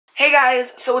Hey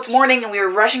guys, so it's morning and we were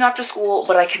rushing off to school,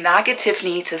 but I cannot get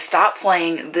Tiffany to stop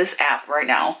playing this app right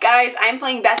now. Guys, I'm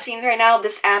playing Best Fiends right now.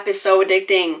 This app is so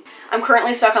addicting. I'm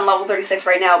currently stuck on level 36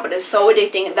 right now, but it's so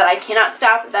addicting that I cannot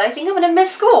stop, that I think I'm gonna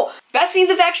miss school. Best Fiends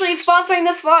is actually sponsoring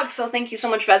this vlog, so thank you so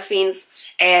much, Best Fiends.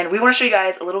 And we want to show you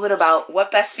guys a little bit about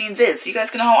what Best Fiends is, so you guys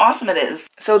can know how awesome it is.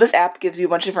 So this app gives you a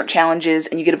bunch of different challenges,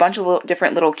 and you get a bunch of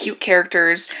different little cute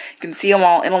characters. You can see them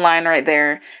all in a line right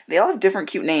there. They all have different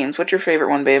cute names. What's your favorite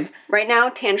one, babe? Right now,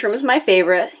 Tantrum is my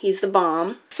favorite. He's the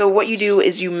bomb. So what you do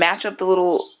is you match up the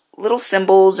little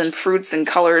symbols and fruits and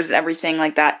colors and everything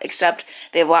like that, except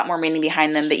they have a lot more meaning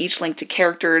behind them. They each link to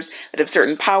characters that have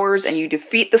certain powers, and you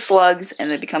defeat the slugs,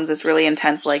 and it becomes this really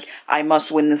intense, like, I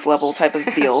must win this level type of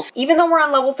deal. Even though we're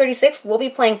on level 36, we'll be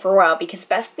playing for a while because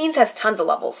Best Fiends has tons of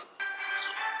levels.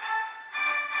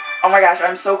 Oh my gosh,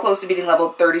 I'm so close to beating level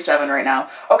 37 right now.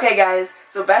 Okay guys,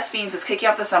 so Best Fiends is kicking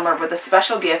off the summer with a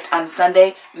special gift on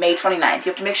Sunday, May 29th.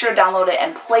 You have to make sure to download it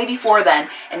and play before then,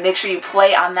 and make sure you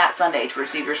play on that Sunday to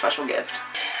receive your special gift.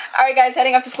 Alright guys,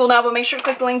 heading off to school now, but make sure to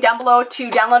click the link down below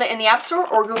to download it in the App Store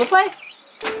or Google Play.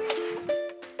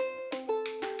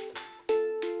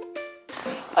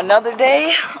 Another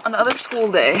day, another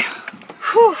school day.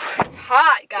 Whew, it's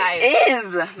hot, guys. It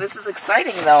is! This is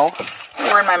exciting though.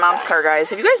 We're in my mom's car,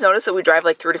 guys. Have you guys noticed that we drive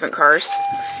like 3 different cars?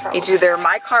 Probably. It's either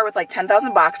my car with like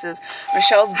 10,000 boxes,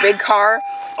 Michelle's big car,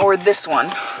 or this one.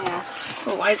 Yeah.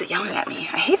 Oh, why is it yelling at me?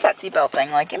 I hate that seatbelt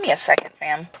thing. Like, give me a second,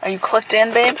 fam. Are you clicked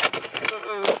in, babe?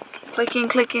 Clicking,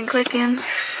 clicking, clicking.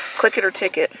 Click it or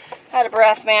ticket. Out of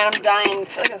breath, man. I'm dying. I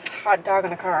feel like a hot dog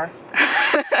in a car.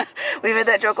 We made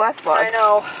that joke last vlog. I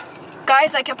know.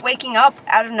 Guys, I kept waking up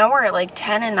out of nowhere at like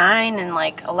 10 and 9 and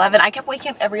like 11. I kept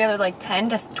waking up every other like 10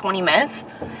 to 20 minutes.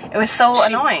 It was so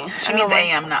annoying. She means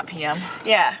AM, not PM.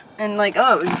 Yeah. And like,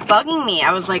 oh, it was bugging me.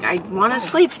 I was like, I want to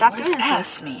sleep. Stop doing this. What does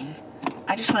S mean?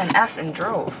 I just went an S and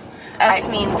drove. S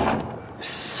means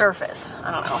surface.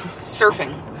 I don't know.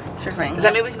 Surfing. Surfing. Does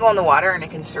that mean we can go in the water and it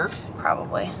can surf?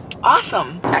 Probably.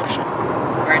 Awesome. Action.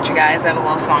 Alright, you guys, I have a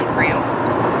little song for you.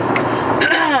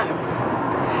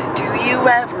 Do you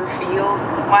ever feel...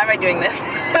 Why am I doing this?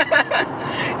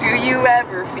 Do you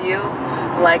ever feel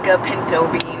like a pinto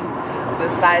bean? The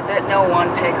side that no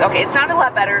one picks. Okay, it sounded a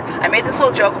lot better. I made this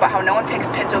whole joke about how no one picks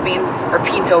pinto beans or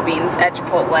pinto beans at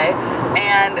Chipotle.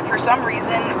 And for some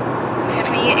reason,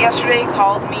 Tiffany yesterday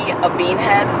called me a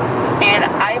beanhead. And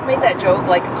I made that joke,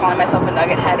 like calling myself a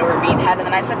nugget head or a bean head, and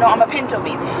then I said, no, I'm a pinto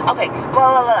bean. Okay, blah,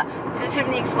 blah, blah. So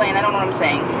Tiffany explained, I don't know what I'm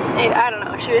saying. I don't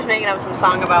know. She was making up some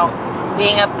song about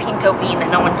being a pinto bean that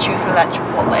no one chooses at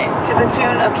Chipotle. To the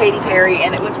tune of Katy Perry,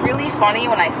 and it was really funny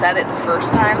when I said it the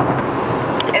first time.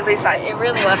 At least it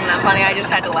really wasn't that funny. I just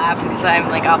had to laugh because I'm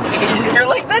like obligated. You're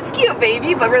like, that's cute,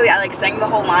 baby. But really, I like sang the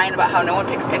whole line about how no one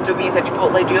picks pinto beans at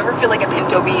Chipotle. Do you ever feel like a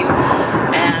pinto bean?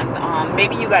 And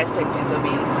maybe you guys pick pinto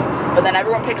beans, but then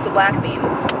everyone picks the black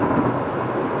beans.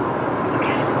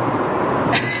 Okay.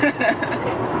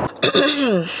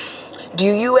 Do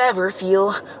you ever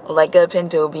feel like a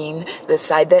pinto bean, the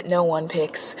side that no one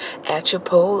picks at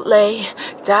Chipotle?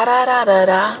 Da da da da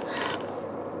da.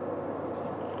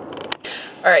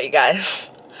 Alright, you guys.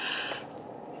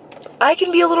 I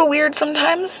can be a little weird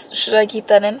sometimes. Should I keep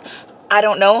that in? I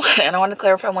don't know. And I want to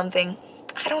clarify one thing.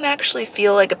 I don't actually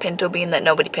feel like a pinto bean that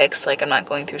nobody picks. Like, I'm not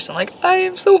going through some, like, I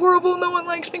am so horrible, no one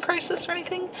likes me crisis or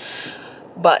anything.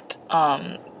 But,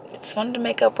 it's fun to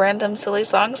make up random silly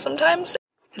songs sometimes.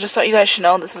 I just thought you guys should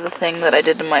know this is a thing that I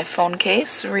did in my phone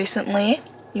case recently.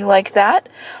 You like that?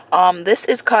 This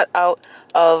is cut out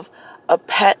of a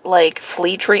pet, like,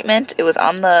 flea treatment. It was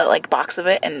on the, like, box of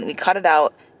it, and we cut it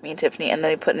out, me and Tiffany, and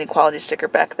then we put an equality sticker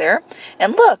back there.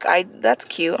 And look, that's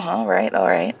cute, huh? Right?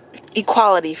 Alright.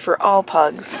 Equality for all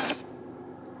pugs.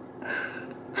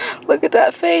 Look at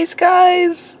that face,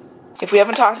 guys. If we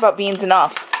haven't talked about beans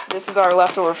enough, this is our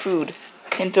leftover food.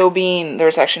 Pinto bean.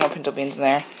 There's actually no pinto beans in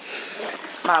there.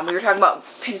 Mom, we were talking about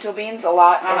pinto beans a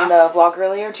lot in the vlog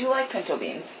earlier. Do you like pinto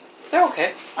beans? They're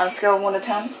okay. On a scale of 1 to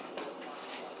 10?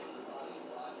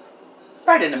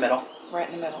 Right in the middle. Right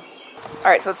in the middle.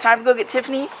 Alright, so it's time to go get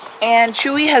Tiffany. And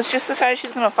Chewy has just decided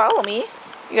she's going to follow me.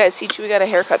 You guys see Chewy got a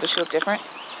haircut. Does she look different?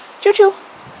 Choo-choo.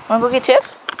 Want to go get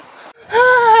Tiff?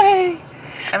 Hi.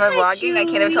 Am I vlogging? Chewy. I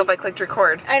can't even tell if I clicked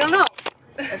record. I don't know.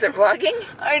 Is it vlogging?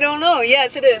 I don't know.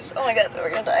 Yes, it is. Oh my god, we're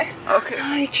gonna die. Okay.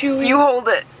 Hi, Chewy. You hold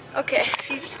it. Okay.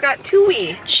 She just got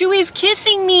Chewy. Chewy's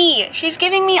kissing me. She's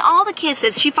giving me all the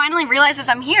kisses. She finally realizes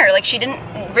I'm here. Like, she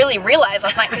didn't really realize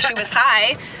last night because she was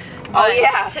high. Oh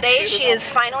yeah. Today she is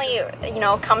finally, you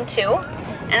know, come to,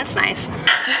 and it's nice.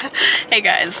 Hey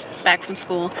guys, back from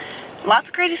school. Lots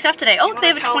of crazy stuff today. Oh, look, they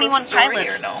have a 21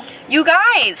 pilots. No? You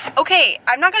guys, okay,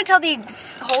 I'm not going to tell the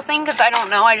whole thing because I don't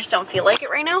know. I just don't feel like it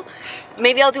right now.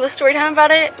 Maybe I'll do a story time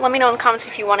about it. Let me know in the comments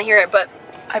if you want to hear it. But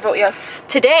I vote yes.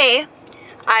 Today,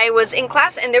 I was in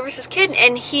class and there was this kid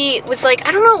and he was like,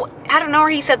 I don't know,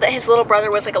 he said that his little brother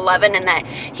was like 11 and that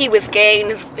he was gay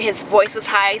and his voice was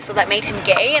high, so that made him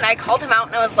gay. And I called him out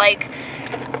and I was like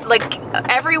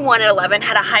everyone at 11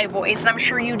 had a high voice, and I'm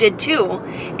sure you did too.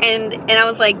 And I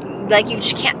was like you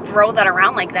just can't throw that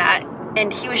around like that.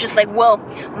 And he was just like, well,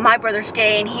 my brother's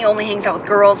gay and he only hangs out with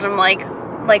girls. And I'm like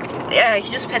yeah,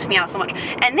 he just pissed me off so much.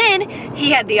 And then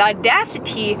he had the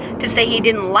audacity to say he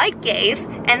didn't like gays,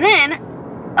 and then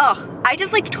I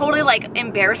just like totally like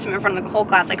embarrassed him in front of the whole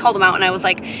class. I called him out and I was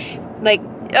like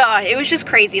it was just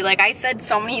crazy. Like, I said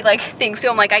so many like things to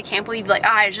him, like, I can't believe, like,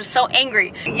 I was just so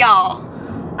angry. Y'all,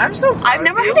 I've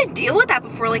never had to deal with that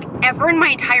before, like, ever in my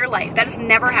entire life. That has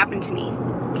never happened to me.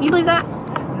 Can you believe that?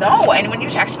 No, and when you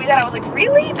texted me that, I was like,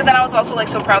 really? But then I was also like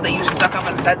so proud that you stuck up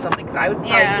and said something, because I would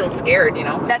probably feel scared, you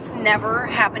know? That's never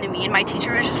happened to me, and my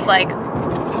teacher was just like,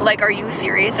 are you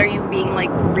serious? Are you being like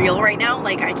real right now?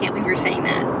 Like, I can't believe you're saying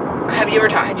that. Had you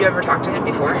ever talked to him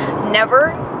before?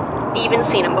 Never even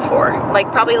seen him before.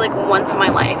 Like, probably like once in my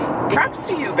life. Props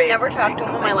to you, babe. Never talked to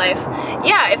him in my life.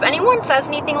 Yeah, if anyone says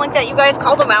anything like that, you guys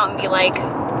call them out and be like,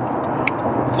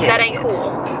 that ain't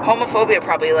cool. Homophobia,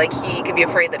 probably, like, he could be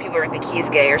afraid that people are gonna think he's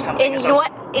gay or something. And you know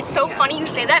what? It's so funny you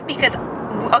say that, because,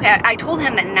 okay, I told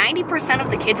him that 90%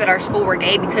 of the kids at our school were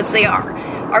gay, because they are.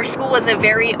 Our school is a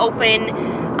very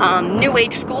open, new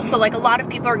age school, so like a lot of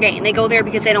people are gay and they go there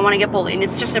because they don't want to get bullied, and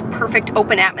it's just a perfect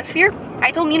open atmosphere. I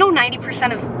told him, you know,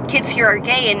 90% of kids here are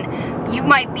gay, and you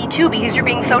might be too, because you're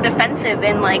being so defensive,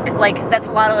 and like that's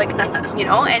a lot of like you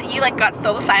know. And he like got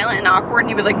so silent and awkward, and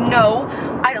he was like, no,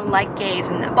 I don't like gays,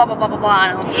 and blah blah blah blah blah.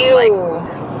 And I was just like,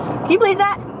 can you believe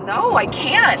that? No, I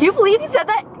can't. Can you believe he said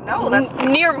that? No, that's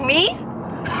near me.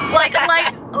 like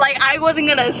I wasn't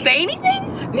gonna say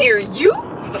anything near you.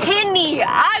 Henny,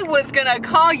 I was gonna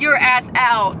call your ass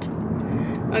out.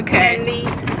 Okay. Henny.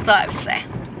 That's all I have to say.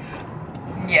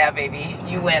 Yeah, baby.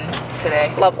 You win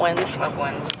today. Love wins. Love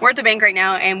wins. We're at the bank right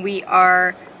now and we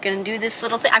are gonna do this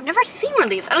little thing. I've never seen one of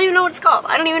these. I don't even know what it's called.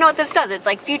 I don't even know what this does. It's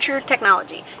like future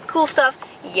technology. Cool stuff.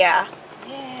 Yeah.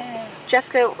 Yeah.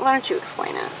 Jessica, why don't you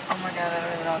explain it? Oh my god, I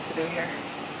don't even know what to do here.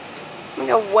 Oh my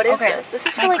god, what is this? This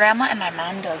is my for, like, grandma and my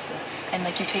mom does this, and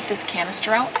like you take this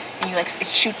canister out and you like it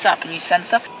shoots up and you send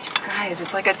stuff. Guys,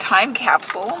 it's like a time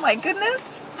capsule. Oh my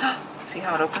goodness. See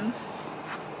how it opens?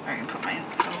 I'm gonna put my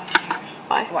phone in here.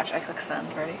 Why? Watch, I click send.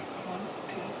 Ready? 1,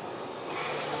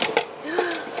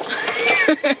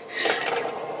 2.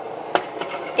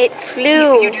 It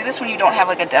flew. You do this when you don't have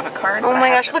like a debit card. Oh my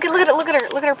gosh, look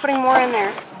at her putting more in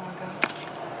there.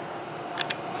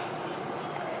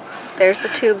 There's the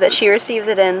tube that she receives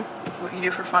it in. That's what you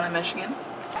do for fun in Michigan.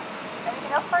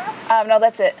 Anything else for you? No,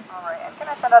 that's it. Alright, and can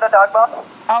I send out a dog bone?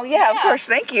 Oh yeah, of course,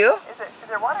 thank you. Is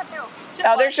there one or two?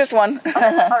 There's just one.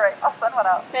 Alright, I'll send one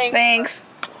out. Thanks.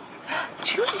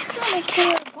 Chewie, you're gonna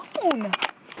kill a bone.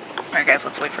 Alright guys,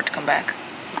 let's wait for it to come back.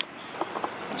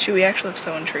 Chewie actually looks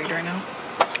so intrigued right now.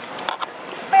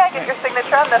 May I get your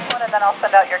signature on this one, and then I'll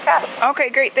send out your cash? Okay,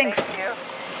 great, thanks. Thank you.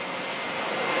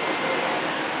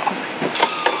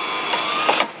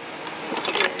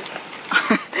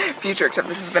 Future, except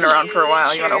this has been around for a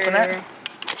while. You want to open it?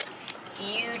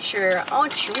 Future. Oh,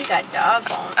 Chewie got dog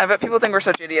bone. I bet people think we're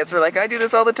such idiots. They're like, I do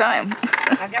this all the time.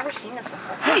 I've never seen this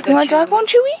before. You want dog bone,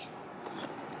 Chewie?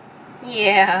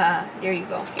 Yeah. There you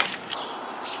go. Here.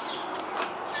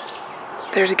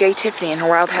 There's a gay Tiffany in her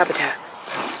wild habitat.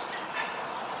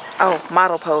 Oh,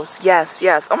 model pose. Yes,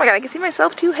 yes. Oh my god, I can see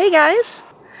myself too. Hey guys.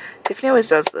 Tiffany always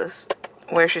does this,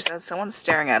 where she says someone's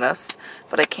staring at us,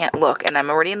 but I can't look, and I'm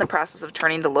already in the process of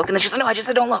turning to look, and then she's like, no, I just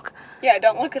said don't look. Yeah,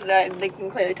 don't look, because they can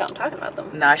clearly tell I'm talking about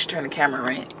them. No, I should turn the camera,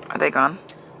 right? Are they gone?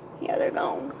 Yeah, they're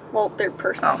gone. Well, their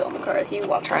person's still in the car. He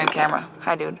walked. Turning the camera.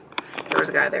 Hi, dude. There was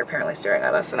a guy there apparently staring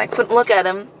at us, and I couldn't look at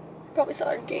him. Probably saw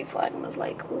our gay flag and was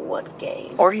like, what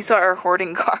gays? Or he saw our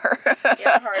hoarding car.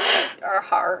 Yeah,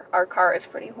 our car is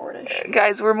pretty hoardish.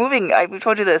 Guys, we're moving. We've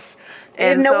told you this. We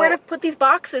have nowhere to put these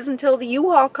boxes until the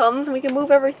U-Haul comes and we can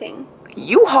move everything.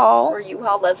 U-Haul? We're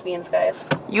U-Haul lesbians, guys.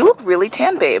 You look really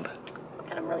tan, babe.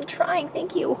 And I'm really trying,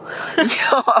 thank you.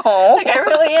 Oh. Like, I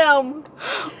really am.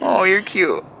 Oh, you're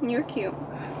cute. You're cute.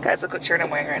 Guys, look what shirt I'm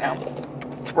wearing right now.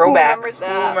 Throwback. Who remembers that?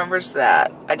 Who remembers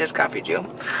that? I just copied you.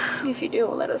 If you do,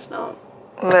 let us know.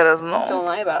 Let us know. Don't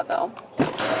lie about it, though.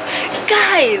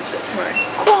 Guys,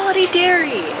 quality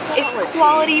dairy. It's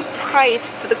quality price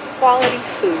for the quality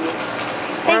food.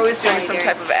 We're always doing some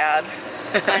type of ad.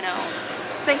 I know.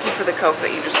 Thank you for the Coke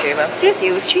that you just gave us. Seriously,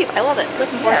 it was cheap. I love it.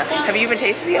 Looking for Yeah. it. Have you even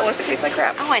tasted it yet? What if it tastes like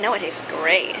crap? Oh, I know it tastes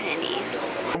great, honey.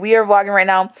 We are vlogging right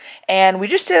now, and we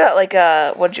just did like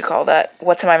a, what did you call that?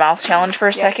 What's in my mouth challenge for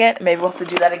a second. Maybe we'll have to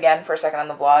do that again for a second on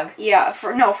the vlog. Yeah,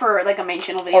 for like a main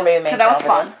channel video. Or maybe a main channel that was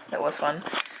fun. video. That was fun.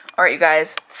 All right, you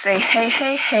guys, say hey,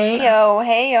 hey, hey. Yo,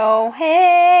 hey, yo,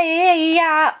 hey,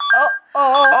 yeah.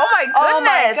 Oh my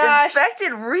goodness! Oh my gosh.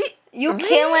 Infected You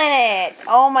killing it.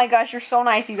 Oh my gosh, you're so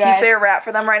nice, you guys. Can you say a rap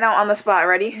for them right now on the spot?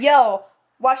 Ready? Yo,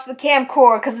 watch the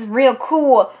camcorder because it's real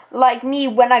cool. Like me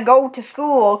when I go to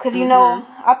school because, you know,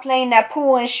 I play in that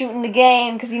pool and shooting the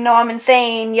game because, you know, I'm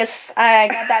insane. Yes, I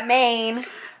got that main.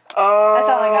 Oh. That's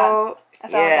all I got.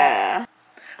 That's all I got.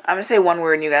 I'm going to say one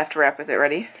word and you have to rap with it.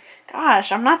 Ready?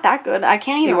 Gosh, I'm not that good. I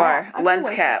can't even You rap. are. Lens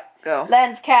cap. Go.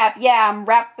 Lens cap. Yeah, I'm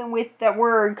rapping with that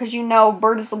word because, you know,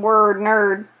 bird is the word.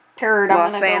 Nerd. Turd.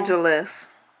 Los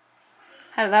Angeles.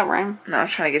 How did that rhyme? No, I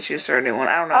was trying to get you to start a new one.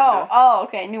 I don't know. Oh,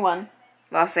 okay. New one.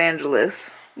 Los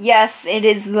Angeles. Yes, it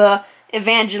is the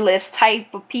evangelist type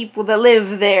of people that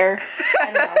live there.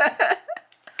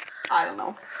 I don't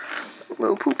know.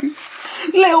 Little poopy.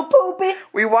 Little poopy.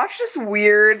 We watched this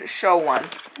weird show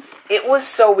once. It was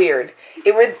so weird.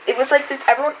 It was like this,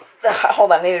 everyone...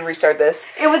 Hold on, I need to restart this.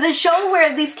 It was a show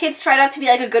where these kids tried out to be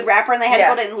like a good rapper and they had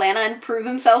to go to Atlanta and prove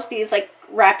themselves to these like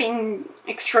rapping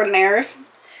extraordinaires.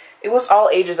 It was all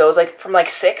ages though. It was like from like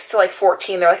 6 to like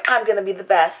 14. They're like, I'm gonna be the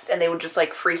best. And they would just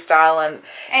like freestyle and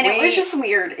it was just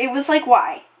weird. It was like,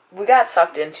 why? We got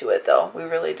sucked into it though. We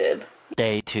really did.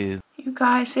 Day 2. You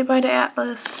guys, say bye to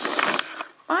Atlas.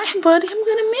 Bye, buddy. I'm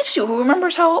gonna miss you. Who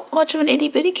remembers how much of an itty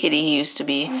bitty kitty he used to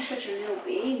be? He was such a little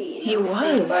baby. He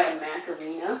was. Bye,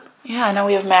 Macarena. Yeah, now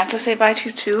we have Mac to say bye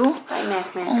to too. Bye,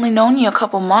 Mac. Only known you a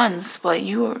couple months, but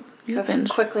you've been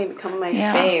quickly become my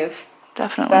fave.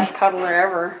 Definitely. Best cuddler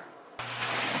ever.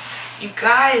 You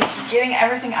guys, we're getting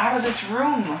everything out of this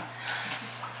room.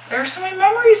 There are so many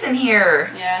memories in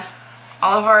here. Yeah.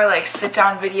 All of our like sit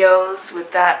down videos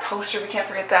with that poster, we can't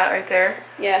forget that right there.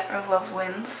 Yeah. Our love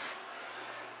wins.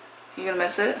 You gonna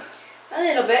miss it? A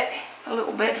little bit. A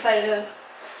little bit. Excited to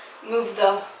move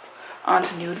the... On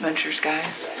to new adventures,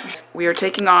 guys. We are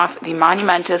taking off the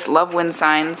monumentous love win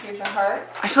signs. Here's a heart.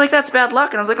 I feel like that's bad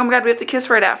luck, and I was like, oh my god, we have to kiss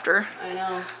right after. I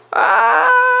know.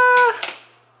 Ah!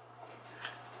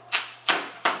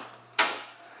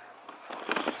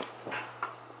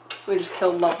 We just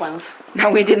killed loved ones. No,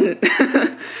 we didn't.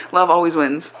 Love always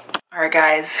wins. Alright,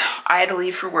 guys. I had to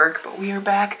leave for work, but we are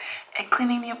back and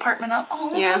cleaning the apartment up. Oh,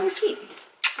 that's really sweet.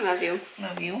 I love you.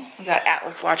 Love you. We got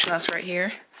Atlas watching us right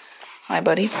here. Hi,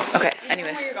 buddy. Okay,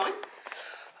 anyways. Where you're going?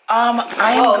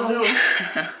 I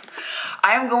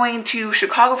am going to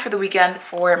Chicago for the weekend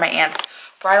for my aunt's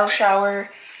bridal shower.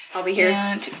 I'll be here.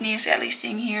 And Tiffany is at least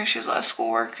staying here. She has a lot of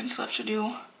schoolwork and stuff to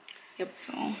do. Yep.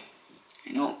 So,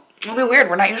 you know, it'll be weird.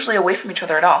 We're not usually away from each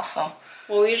other at all, so.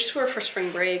 Well, we just were for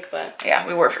spring break, but... Yeah,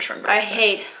 we were for spring break. I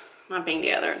hate not being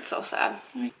together. It's so sad.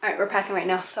 Alright, we're packing right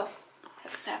now, so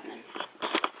that's what's happening.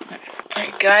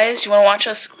 Alright, guys, you want to watch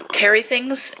us carry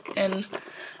things in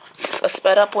a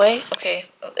sped up way? Okay,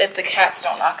 if the cats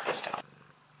don't knock this down.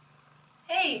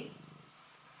 Hey!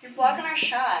 You're blocking our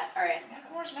shot. Alright.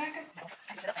 Where's Mac?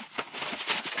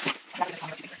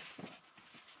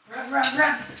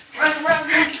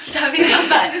 Run. Stop being on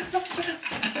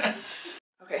that.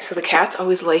 Okay, so the cats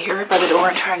always lay here by the door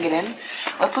and try and get in.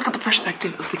 Let's look at the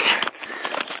perspective of the cats.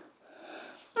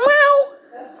 Meow.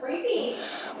 That's creepy.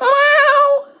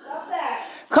 Meow. Stop that.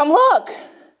 Come look.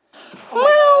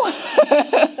 Meow.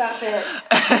 Stop it.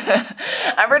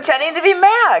 I'm pretending to be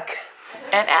Mac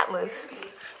and Atlas.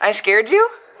 I scared you?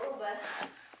 A little bit.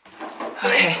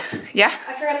 Okay. Yeah?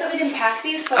 I forgot that we didn't pack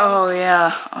these, so Oh,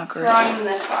 yeah. Awkward. throwing them in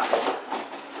this box.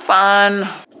 Fun.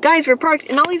 Guys, we're parked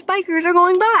and all these bikers are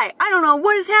going by. I don't know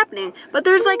what is happening, but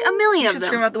there's like a million You of should them.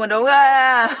 scream out the window.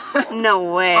 Ah.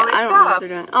 No way. Oh, they I don't know what stopped. they're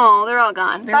doing. Oh, they're all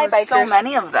gone. There Bye, were bikers. so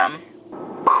many of them.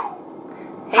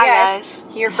 Hey Hi, guys.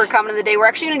 Here for comment of the day. We're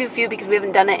actually gonna do a few because we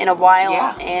haven't done it in a while,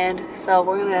 Yeah. and so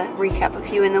we're gonna recap a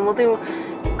few, and then we'll do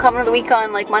comment of the week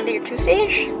on like Monday or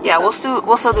Tuesday-ish. Yeah, we'll still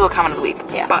do a comment of the week.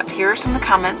 Yeah. But here are some of the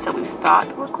comments that we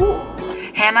thought were cool.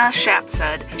 Hannah Shapp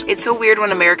said, "It's so weird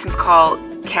when Americans call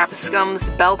capsicums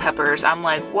bell peppers. I'm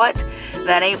like, what?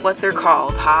 That ain't what they're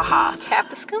called. Ha ha."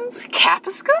 Capsicums?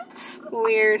 Capsicums?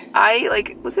 Weird. I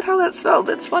like, look at how that's spelled.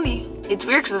 That's funny. It's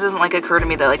weird because it doesn't like occur to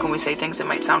me that like when we say things it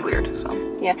might sound weird. So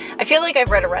Yeah, I feel like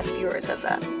I've read a recipe where it says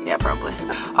that. yeah, probably.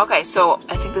 Okay, so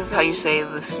I think this is how you say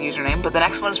this username, but the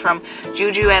next one is from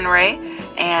Juju and Ray,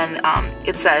 and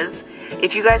it says,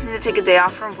 "If you guys need to take a day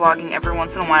off from vlogging every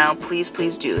once in a while, please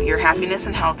do. Your happiness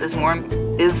and health is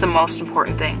the most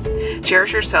important thing.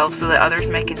 Cherish yourself so that others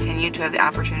may continue to have the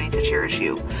opportunity to cherish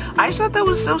you. I just thought that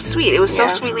was so sweet. It was so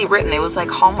sweetly written. It was like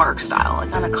Hallmark style,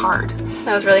 like on a card.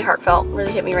 That was really heartfelt.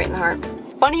 Really hit me right in the heart.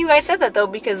 Funny you guys said that though,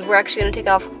 because we're actually going to take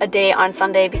off a day on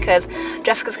Sunday because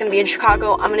Jessica's going to be in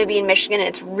Chicago, I'm going to be in Michigan, and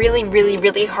it's really, really,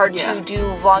 really hard to do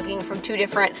vlogging from 2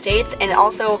 different states, and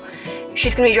also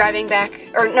she's going to be driving back,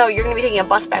 or no, you're going to be taking a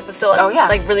bus back, but still it's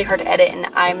like really hard to edit, and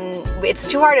it's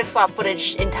too hard to swap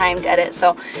footage in time to edit,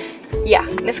 so yeah.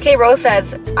 Miss K. Rose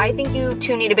says, I think you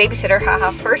two need a babysitter,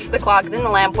 haha. First the clock, then the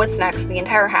lamp, what's next? The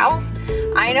entire house?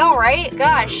 I know, right?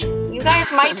 Gosh. You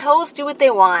guys, my toes do what they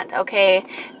want, okay?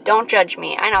 Don't judge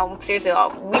me. I know, seriously,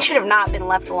 we should have not been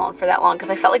left alone for that long because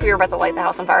I felt like we were about to light the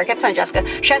house on fire. I kept telling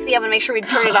Jessica, check the oven, make sure we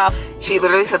turn it off. She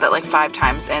literally said that like 5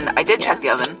 times, and I did check the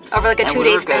oven. Over like a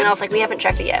 2-day span, and I was like, we haven't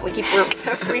checked it yet. We kept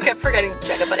forgetting to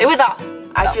check it, but it was off.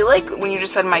 I feel like when you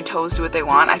just said my toes do what they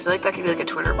want, I feel like that could be like a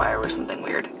Twitter bio or something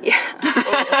weird. Yeah.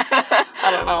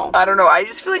 I don't know. I don't know. I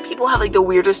just feel like people have like the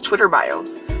weirdest Twitter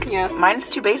bios. Yeah. Mine's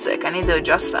too basic. I need to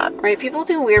adjust that. Right, people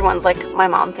do weird ones, like my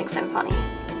mom thinks I'm funny.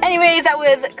 Anyways, that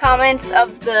was comments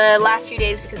of the last few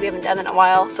days because we haven't done it in a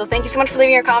while. So thank you so much for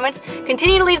leaving your comments.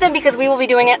 Continue to leave them because we will be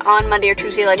doing it on Monday or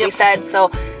Tuesday like we said. So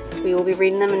we will be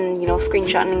reading them and, you know,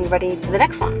 screenshotting and ready for the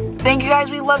next one. Thank you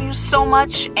guys. We love you so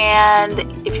much.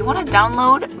 And if you want to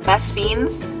download Best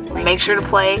Fiends, make sure to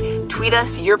play. Tweet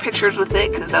us your pictures with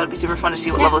it because that would be super fun to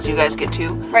see what levels you guys get to.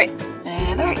 Right.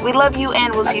 And all right, we love you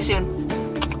and we'll see you soon.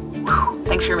 Whew.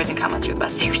 Thanks for your amazing comments. You're the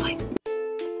best. Seriously.